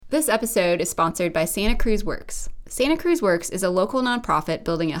This episode is sponsored by Santa Cruz Works. Santa Cruz Works is a local nonprofit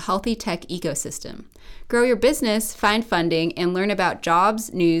building a healthy tech ecosystem. Grow your business, find funding, and learn about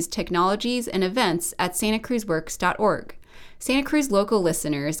jobs, news, technologies, and events at santacruzworks.org. Santa Cruz local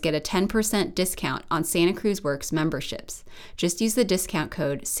listeners get a 10% discount on Santa Cruz Works memberships. Just use the discount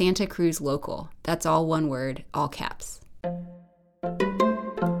code Santa Cruz Local. That's all one word, all caps.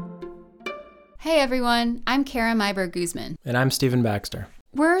 Hey everyone, I'm Kara Myberg Guzman. And I'm Stephen Baxter.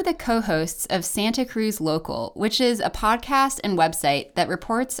 We're the co-hosts of Santa Cruz Local, which is a podcast and website that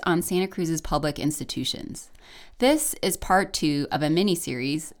reports on Santa Cruz's public institutions. This is part 2 of a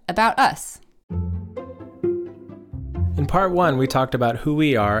mini-series about us. In part 1, we talked about who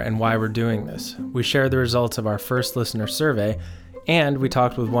we are and why we're doing this. We shared the results of our first listener survey, and we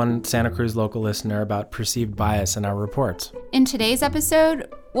talked with one Santa Cruz local listener about perceived bias in our reports. In today's episode,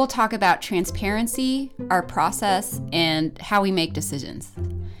 we'll talk about transparency, our process, and how we make decisions.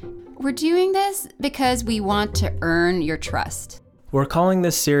 We're doing this because we want to earn your trust. We're calling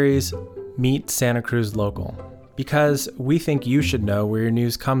this series Meet Santa Cruz Local because we think you should know where your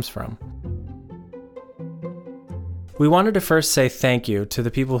news comes from. We wanted to first say thank you to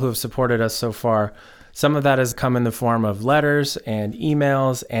the people who have supported us so far. Some of that has come in the form of letters and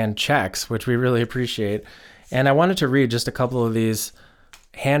emails and checks, which we really appreciate. And I wanted to read just a couple of these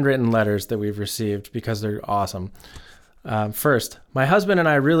handwritten letters that we've received because they're awesome. First, my husband and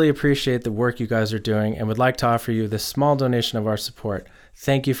I really appreciate the work you guys are doing and would like to offer you this small donation of our support.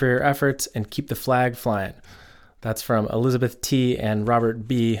 Thank you for your efforts and keep the flag flying. That's from Elizabeth T. and Robert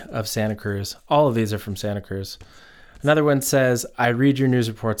B. of Santa Cruz. All of these are from Santa Cruz. Another one says, I read your news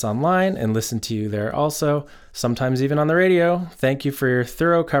reports online and listen to you there also, sometimes even on the radio. Thank you for your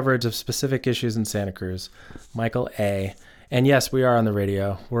thorough coverage of specific issues in Santa Cruz. Michael A. And yes, we are on the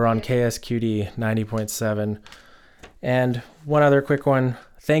radio. We're on KSQD 90.7. And one other quick one.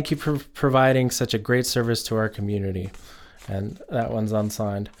 Thank you for providing such a great service to our community. And that one's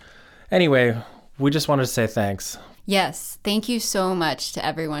unsigned. Anyway, we just wanted to say thanks. Yes, thank you so much to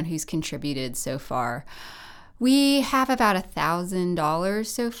everyone who's contributed so far. We have about $1,000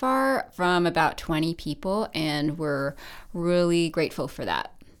 so far from about 20 people, and we're really grateful for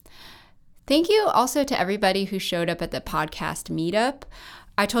that. Thank you also to everybody who showed up at the podcast meetup.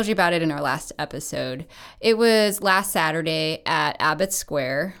 I told you about it in our last episode. It was last Saturday at Abbott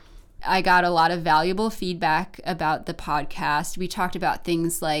Square. I got a lot of valuable feedback about the podcast. We talked about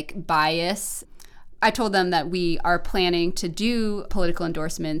things like bias. I told them that we are planning to do political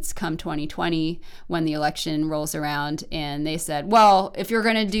endorsements come 2020 when the election rolls around. And they said, well, if you're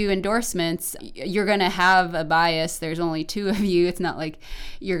going to do endorsements, you're going to have a bias. There's only 2 of you. It's not like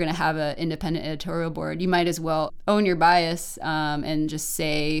you're going to have an independent editorial board. You might as well own your bias and just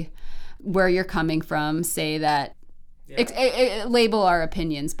say where you're coming from, say that. Label our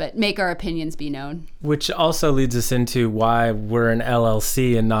opinions, but make our opinions be known. Which also leads us into why we're an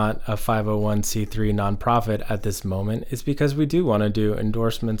LLC and not a 501c3 nonprofit at this moment, is because we do want to do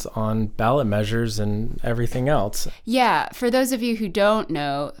endorsements on ballot measures and everything else. Yeah, for those of you who don't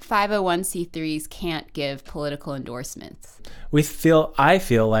know, 501c3s can't give political endorsements. I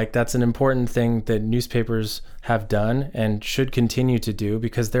feel like that's an important thing that newspapers have done and should continue to do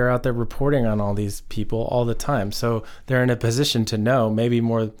because they're out there reporting on all these people all the time. So they're in a position to know, maybe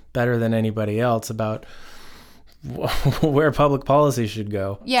more better than anybody else, about where public policy should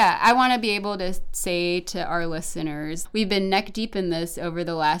go. Yeah, I want to be able to say to our listeners, we've been neck deep in this over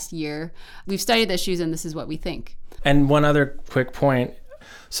the last year. We've studied the issues and this is what we think. And one other quick point.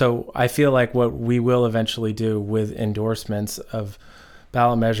 So I feel like what we will eventually do with endorsements of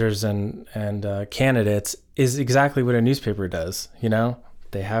ballot measures and candidates is exactly what a newspaper does. You know,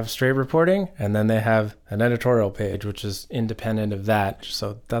 they have straight reporting and then they have an editorial page, which is independent of that.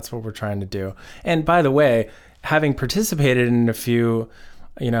 So that's what we're trying to do. And by the way, having participated in a few,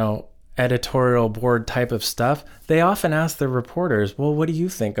 editorial board type of stuff, they often ask the reporters, well, what do you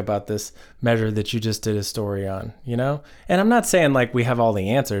think about this measure that you just did a story on, And I'm not saying like we have all the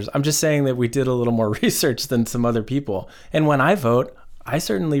answers. I'm just saying that we did a little more research than some other people. And when I vote, I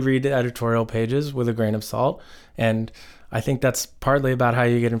certainly read editorial pages with a grain of salt. And I think that's partly about how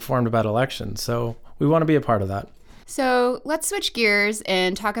you get informed about elections. So we want to be a part of that. So let's switch gears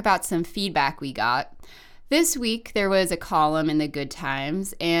and talk about some feedback we got. This week, there was a column in the Good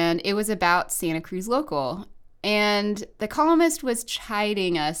Times, and it was about Santa Cruz Local. And the columnist was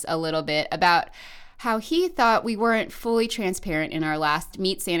chiding us a little bit about how he thought we weren't fully transparent in our last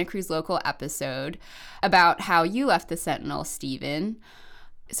Meet Santa Cruz Local episode about how you left the Sentinel, Stephen.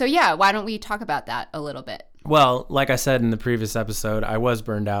 So yeah, why don't we talk about that a little bit? Well, like I said in the previous episode, I was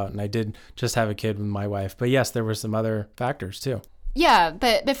burned out and I did just have a kid with my wife. But yes, there were some other factors too. Yeah,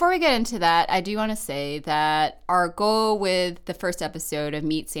 but before we get into that, I do want to say that our goal with the first episode of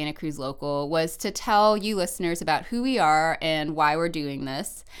Meet Santa Cruz Local was to tell you listeners about who we are and why we're doing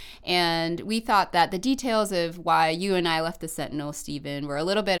this. And we thought that the details of why you and I left the Sentinel, Stephen, were a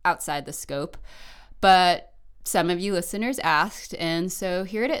little bit outside the scope. But some of you listeners asked, and so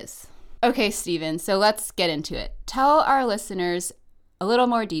here it is. Okay, Stephen, so let's get into it. Tell our listeners a little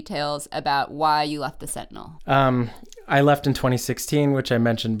more details about why you left the Sentinel. I left in 2016, which I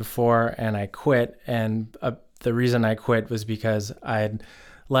mentioned before, and I quit. And the reason I quit was because I had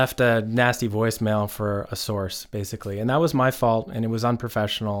left a nasty voicemail for a source, basically. And that was my fault, and it was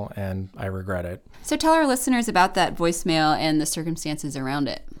unprofessional, and I regret it. So tell our listeners about that voicemail and the circumstances around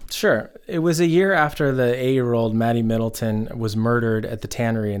it. Sure. It was a year after the 8-year-old Maddie Middleton was murdered at the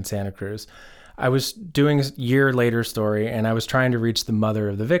tannery in Santa Cruz. I was doing a year later story, and I was trying to reach the mother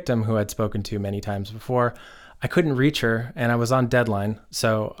of the victim, who I'd spoken to many times before. I couldn't reach her, and I was on deadline,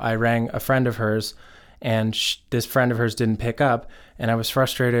 so I rang a friend of hers, and this friend of hers didn't pick up, and I was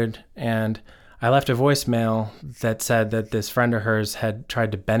frustrated, and I left a voicemail that said that this friend of hers had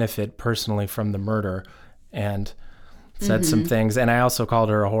tried to benefit personally from the murder, and said some things, and I also called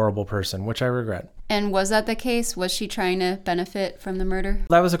her a horrible person, which I regret. And was that the case? Was she trying to benefit from the murder?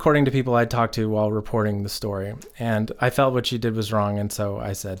 That was according to people I'd talked to while reporting the story, and I felt what she did was wrong, and so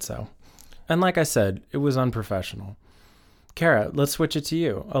I said so. And like I said, it was unprofessional. Kara, let's switch it to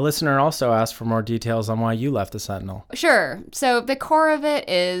you. A listener also asked for more details on why you left the Sentinel. Sure. So the core of it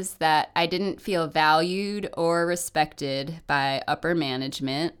is that I didn't feel valued or respected by upper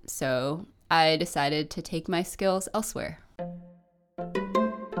management, so I decided to take my skills elsewhere.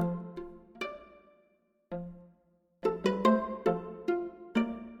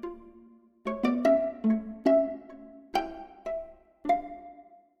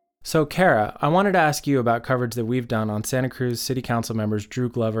 So, Kara, I wanted to ask you about coverage that we've done on Santa Cruz City Council members Drew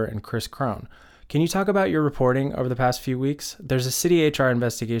Glover and Chris Crone. Can you talk about your reporting over the past few weeks? There's a city HR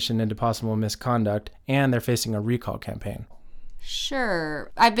investigation into possible misconduct, and they're facing a recall campaign.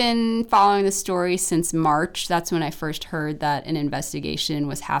 Sure. I've been following the story since March. That's when I first heard that an investigation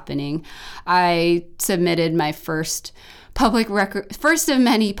was happening. I submitted my first of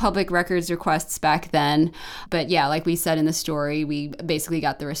many public records requests back then. But yeah, like we said in the story, we basically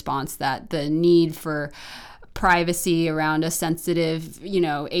got the response that the need for privacy around a sensitive,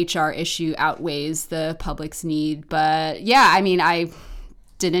 HR issue outweighs the public's need. But yeah, I mean, I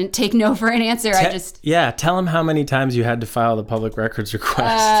didn't take no for an answer. Tell them how many times you had to file the public records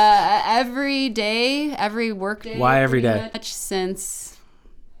request. Every day, every work day. Why every day? Much since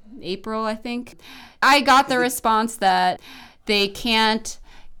April, I think. I got the response that they can't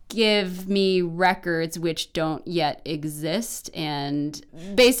give me records which don't yet exist. And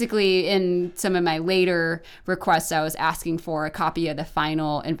basically, in some of my later requests, I was asking for a copy of the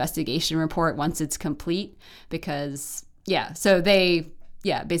final investigation report once it's complete. Because, so they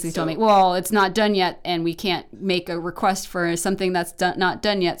basically told me, well, it's not done yet, and we can't make a request for something that's not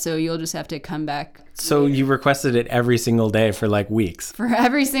done yet, so you'll just have to come back. So you requested it every single day for like weeks? For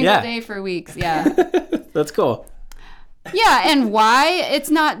every single day for weeks, yeah. That's cool. Yeah, and why? It's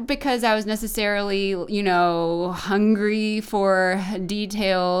not because I was necessarily, hungry for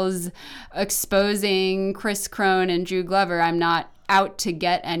details exposing Chris Crone and Drew Glover. I'm not out to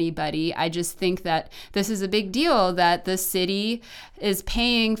get anybody. I just think that this is a big deal that the city is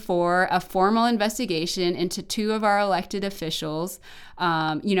paying for a formal investigation into two of our elected officials.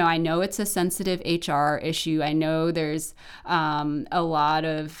 I know it's a sensitive HR issue. I know there's a lot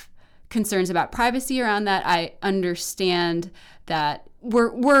of concerns about privacy around that. I understand that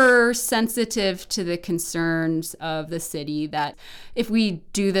we're sensitive to the concerns of the city, that if we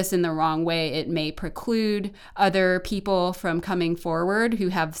do this in the wrong way, it may preclude other people from coming forward who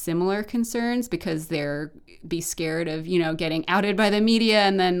have similar concerns because they're be scared of, getting outed by the media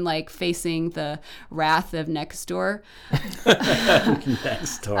and then like facing the wrath of Nextdoor.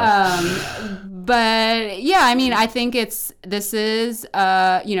 Nextdoor. But yeah, I mean, I think the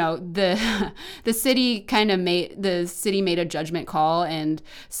city made a judgment call and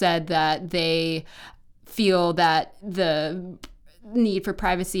said that they feel that the need for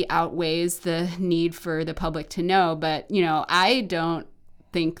privacy outweighs the need for the public to know. But, I don't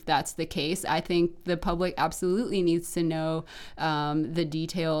think that's the case. I think the public absolutely needs to know the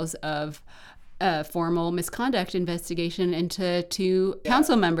details of a formal misconduct investigation into two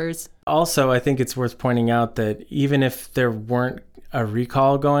council members. Also, I think it's worth pointing out that even if there weren't a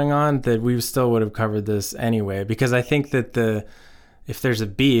recall going on, that we still would have covered this anyway, because I think that if there's a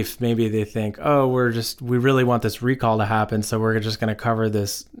beef, maybe they think, oh, we really want this recall to happen, so we're just going to cover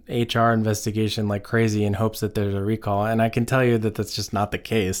this HR investigation like crazy in hopes that there's a recall. And I can tell you that that's just not the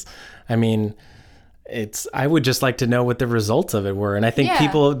case. I mean, I would just like to know what the results of it were. And I think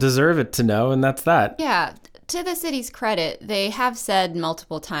people deserve it to know, and that's that. Yeah. To the city's credit, they have said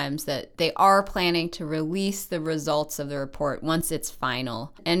multiple times that they are planning to release the results of the report once it's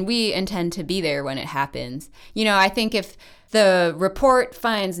final. And we intend to be there when it happens. I think if the report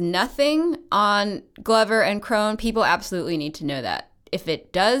finds nothing on Glover and Crone, people absolutely need to know that. If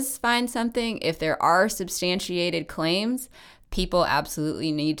it does find something, if there are substantiated claims, people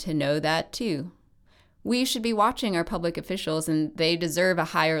absolutely need to know that too. We should be watching our public officials, and they deserve a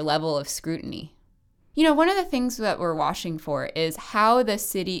higher level of scrutiny. One of the things that we're watching for is how the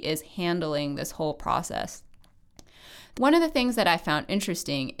city is handling this whole process. One of the things that I found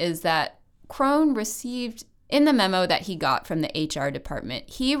interesting is that Crone received, in the memo that he got from the HR department,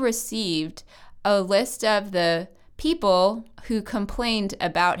 he received a list of the people who complained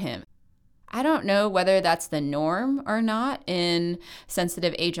about him. I don't know whether that's the norm or not in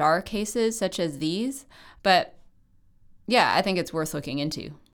sensitive HR cases such as these, but yeah, I think it's worth looking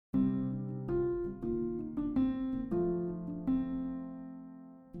into.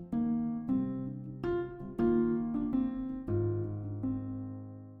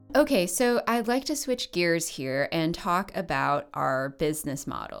 Okay, so I'd like to switch gears here and talk about our business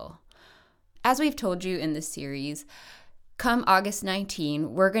model. As we've told you in this series, come August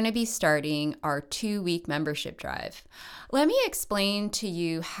 19, we're going to be starting our 2-week membership drive. Let me explain to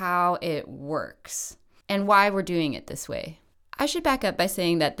you how it works and why we're doing it this way. I should back up by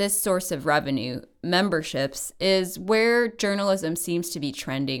saying that this source of revenue, memberships, is where journalism seems to be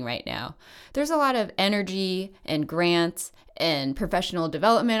trending right now. There's a lot of energy and grants and professional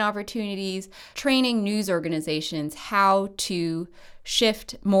development opportunities, training news organizations how to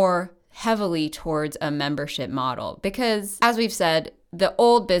shift more heavily towards a membership model. Because, as we've said, the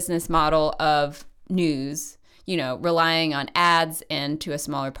old business model of news, relying on ads and to a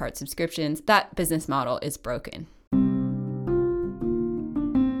smaller part subscriptions, that business model is broken.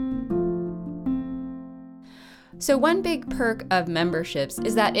 So one big perk of memberships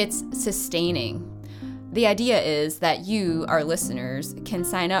is that it's sustaining. The idea is that you, our listeners, can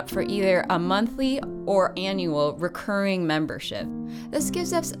sign up for either a monthly or annual recurring membership. This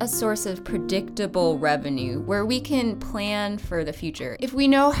gives us a source of predictable revenue where we can plan for the future. If we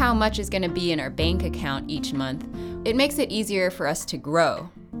know how much is going to be in our bank account each month, it makes it easier for us to grow.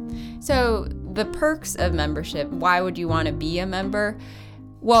 So the perks of membership, why would you want to be a member?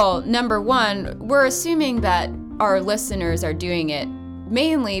 Well, number one, we're assuming that our listeners are doing it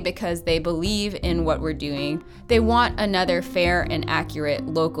mainly because they believe in what we're doing. They want another fair and accurate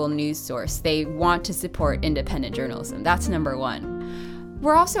local news source. They want to support independent journalism. That's number one.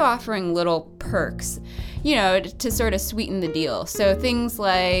 We're also offering little perks, to sort of sweeten the deal. So things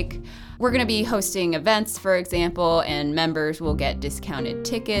like we're going to be hosting events, for example, and members will get discounted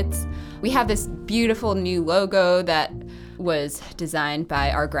tickets. We have this beautiful new logo that was designed by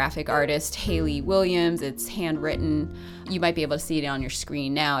our graphic artist, Haley Williams. It's handwritten. You might be able to see it on your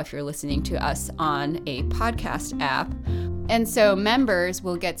screen now if you're listening to us on a podcast app. And so members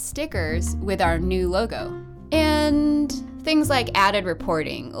will get stickers with our new logo. And things like added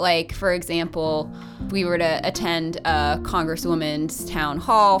reporting, like, for example, if we were to attend a congresswoman's town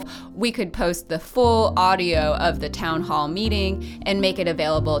hall, we could post the full audio of the town hall meeting and make it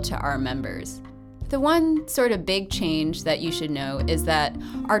available to our members. The one sort of big change that you should know is that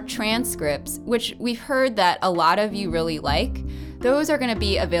our transcripts, which we've heard that a lot of you really like, those are going to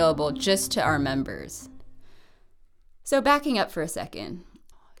be available just to our members. So backing up for a second,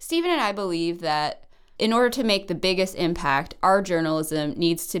 Stephen and I believe that in order to make the biggest impact, our journalism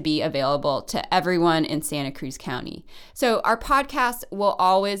needs to be available to everyone in Santa Cruz County. So our podcast will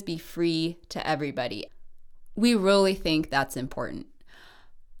always be free to everybody. We really think that's important.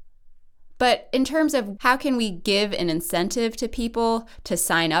 But in terms of how can we give an incentive to people to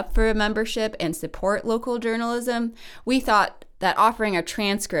sign up for a membership and support local journalism, we thought that offering our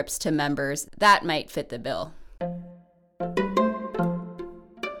transcripts to members, that might fit the bill.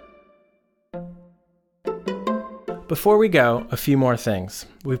 Before we go, a few more things.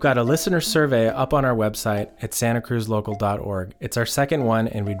 We've got a listener survey up on our website at santacruzlocal.org. It's our second one,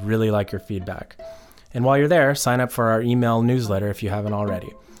 and we'd really like your feedback. And while you're there, sign up for our email newsletter if you haven't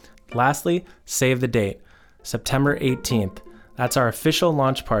already. Lastly, save the date, September 18th. That's our official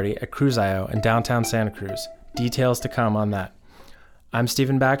launch party at Cruise.io in downtown Santa Cruz. Details to come on that. I'm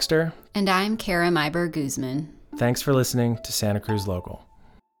Stephen Baxter. And I'm Kara Myber Guzman. Thanks for listening to Santa Cruz Local.